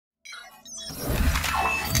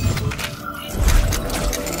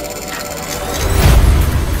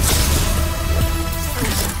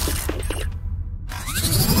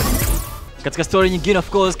Katika story nyingine of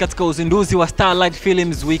course, katika uzinduzi wa Starlite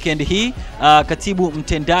Films weekend hii, katibu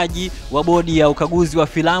mtendaji wa bodi ya ukaguzi wa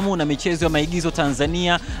filamu na michezo ya maigizo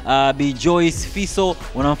Tanzania, Bi Joyce Fisso,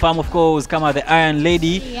 unamfahamu of course kama the Iron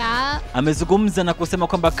Lady, amezungumza na kusema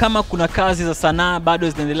kwamba kama kuna kazi za sanaa bado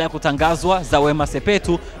zinaendelea kutangazwa za Wema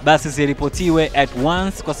Sepetu, basi ziripotiwe at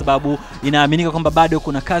once, kwa sababu inaaminika kwamba bado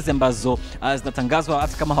kuna kazi ambazo zinatangazwa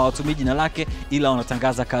hata kama hawatumii jina lake, ila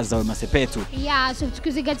wanatangaza kazi za Wema Sepetu. So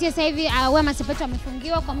tukizingatia sasa hivi Wema Sepetu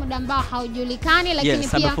amefungiwa kwa muda ambao haujulikani, lakini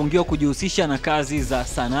pia amefungiwa kujihusisha na kazi za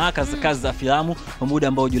sanaa, kazi za filamu kwa muda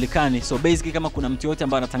ambao haujulikani. So basically kama kuna mtu yote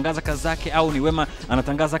ambaye anatangaza kazi zake au ni Wema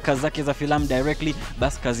anatangaza kazi zake za filamu directly,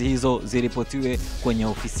 basi kazi hizo ziripotiwe kwenye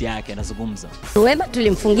ofisi yake. Anazungumza, Wema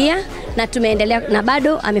tulimfungia na tumeendelea na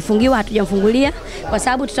bado amefungiwa, hatujamfungulia kwa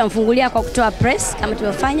sababu tutamfungulia kwa kutoa press kama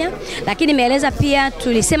tulivyofanya, lakini nimeeleza pia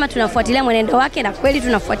tulisema tunafuatilia mwenendo wake, na kweli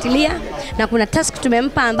tunafuatilia, na kuna task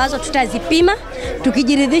tumempa ambazo tutazipima,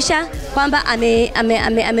 tukijiridhisha kwamba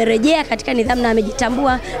amerejea katika nidhamu na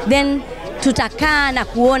amejitambua, then tutakaa na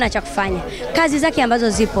kuona cha kufanya. Kazi zake ambazo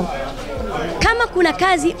zipo, kama kuna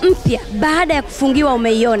kazi mpya baada ya kufungiwa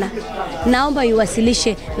umeiona, naomba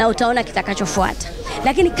iwasilishe na utaona kitakachofuata.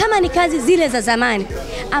 Lakini kama ni kazi zile za zamani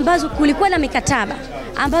ambazo kulikuwa na mikataba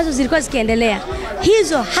ambazo zilikuwa zikiendelea,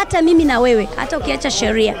 hizo hata mimi na wewe, hata ukiacha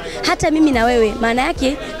sheria, hata mimi na wewe, maana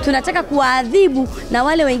yake tunataka kuadhibu na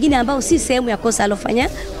wale wengine ambao si sehemu ya kosa alofanya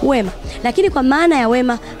Wema. Lakini kwa maana ya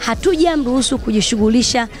Wema hatujamruhusu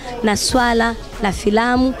kujishughulisha na swala la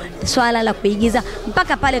filamu, swala la kuigiza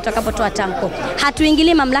mpaka pale tutakapotoa tamko.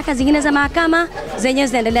 Hatuingilii mamlaka zingine za mahakama, zenyewe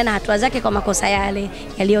zinaendelea na hatua zake kwa makosa yale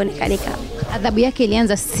yaliyonekanika. Adhabu yake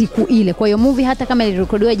ilianza siku ile, kwa hiyo movie hata kama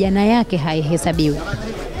ilirekodiwa jana yake haihesabiwi.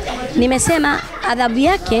 Nimesema adhabu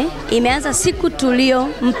yake imeanza siku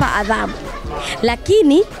tuliyompa adhabu,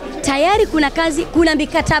 lakini tayari kuna kazi, kuna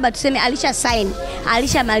mikataba tuseme alisha sign,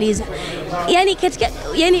 alishamaliza.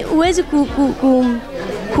 Yani uwezi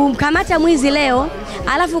kumkamata mwizi leo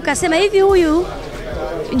alafu ukasema hivi huyu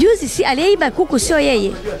juzi si aliyeiba kuku sio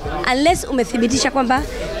yeye, unless umethibitisha kwamba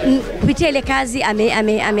kupitia ile kazi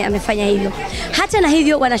amefanya hivyo. Hata na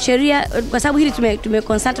hivyo wanasheria, kwa sababu hili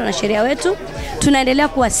tumeconsult na sheria wetu, tunaendelea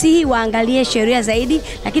kuwasihi waangalie sheria zaidi,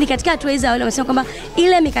 lakini katika hatua hizo wale wamesema kwamba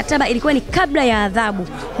ile mikataba ilikuwa ni kabla ya adhabu.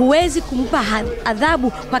 Huwezi kumpa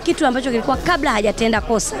adhabu kwa kitu ambacho kilikuwa kabla hajatenda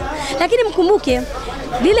kosa. Lakini mkumbuke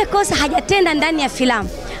lile kosa hajatenda ndani ya filamu,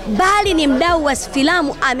 bali ni mdau wa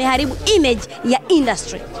filamu, ameharibu image ya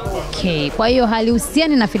industry. Okay, kwa hiyo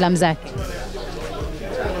halihusiani na filamu zake.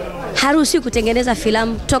 Haruhusi kutengeneza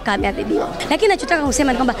filamu toka ameadhibiwa. Lakini nachotaka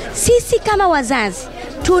kusema ni kwamba sisi kama wazazi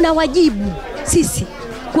tuna wajibu sisi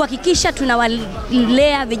kuhakikisha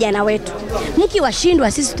tunawalea vijana wetu.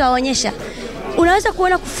 Mkiwashindwa sisi tutawaonyesha. Unaweza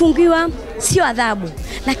kuona kufungiwa sio adhabu,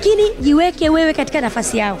 lakini jiweke wewe katika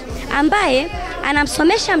nafasi yao, ambaye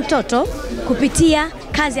anamsomesha mtoto kupitia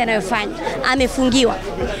kazi anayofanya. Amefungiwa,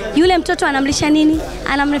 yule mtoto anamlisha nini?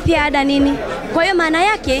 Anamlipia ada nini? Kwa hiyo maana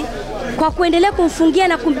yake kwa kuendelea kumfungia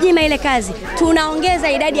na kumjima ile kazi,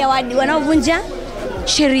 tunaongeza idadi ya wanaovunja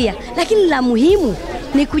sheria. Lakini la muhimu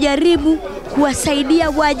ni kujaribu kuwasaidia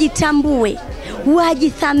wajitambue,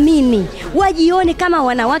 wajithamini, wajione kama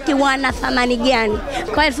wanawake wana thamani gani.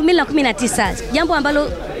 Kwa 2019 jambo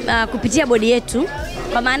ambalo kupitia bodi yetu,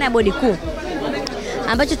 kwa maana ya bodi kuu,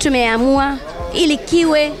 ambacho tumeamua ili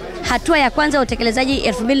kiwe hatua ya kwanza ya utekelezaji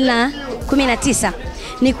 2019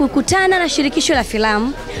 ni kukutana na shirikisho la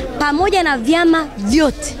filamu pamoja na vyama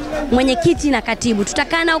vyote, mwenyekiti na katibu.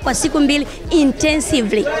 Tutakaa nao kwa siku 2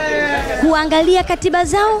 intensively kuangalia katiba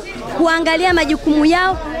zao, kuangalia majukumu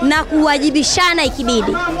yao na kuwajibishana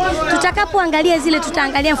ikibidi. Tutakapoangalia zile,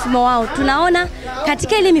 tutaangalia mfumo wao. Tunaona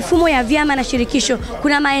katika ile mifumo ya vyama na shirikisho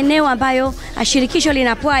kuna maeneo ambayo shirikisho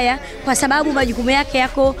linapwaya kwa sababu majukumu yake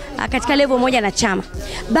yako katika level moja na chama.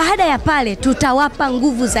 Baada ya pale tutawapa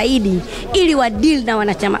nguvu zaidi ili wadeal na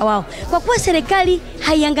wanachama wao. Kwa kuwa serikali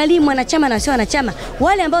haiangalii mwanachama na sio wanachama,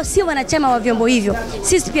 wale ambao sio wanachama wa vyombo hivyo,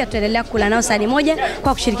 sisi pia tutaendelea kula nao sahani moja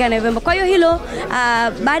kwa kushirikiana na vyombo. Kwa hiyo hilo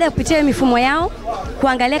baada ya kupitia mifumo yao,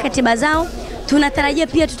 kuangalia katiba zao, tunatarajia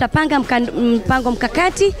pia tutapanga mpango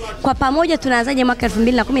mkakati kwa pamoja tunaanzaje mwaka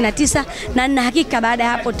 2019, na nina hakika baada ya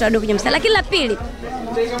hapo tutarudi kwenye mstari. Lakini la pili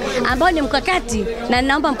ambao ni mkakati, na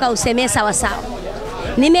ninaomba mkausemee sawa sawa,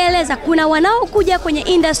 nimeeleza kuna wanaokuja kwenye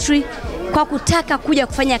industry kwa kutaka kuja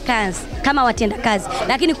kufanya kazi kama watenda kazi,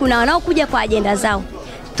 lakini kuna wanaokuja kwa ajenda zao.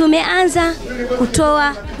 Tumeanza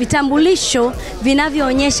kutoa vitambulisho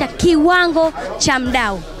vinavyoonyesha kiwango cha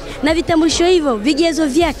mdau, na vitambulisho hivyo vigezo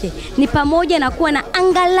vyake ni pamoja na kuwa na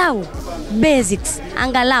angalau basics,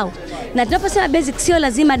 angalau. Na tunaposema basics sio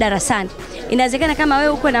lazima darasani, Inawezekana kama wewe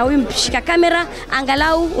uko na huyu mshika kamera,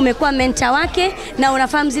 angalau umekuwa mentor wake na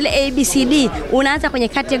unafahamu zile ABCD, unaanza kwenye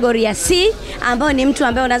kategori ya C ambao ni mtu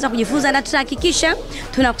ambaye unaanza kujifunza, na tutahakikisha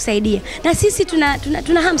tunakusaidia. Na sisi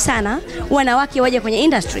tuna hamu sana wanawake waje kwenye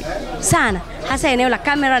industry sana, hasa eneo la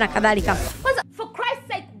kamera na kadhalika. For Christ's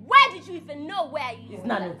sake, where did you even know where you? It's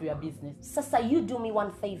none of your business. Sasa you do me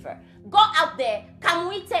one favor. Go out there,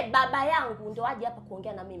 kamuite baba yangu ndo aje hapa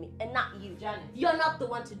kuongea na mimi, and not you. Janet. You're not the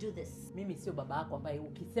one to do this. Mimi sio baba yako ambaye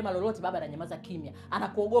ukisema lolote baba ananyamaza kimya.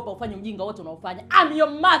 Anakuogopa ufanye ujinga wote unaofanya. I'm your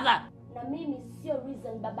mother. Na mimi sio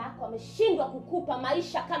reason baba yako ameshindwa kukupa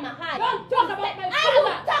maisha kama haya. Don't talk about my father. I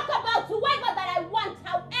will talk about whoever that I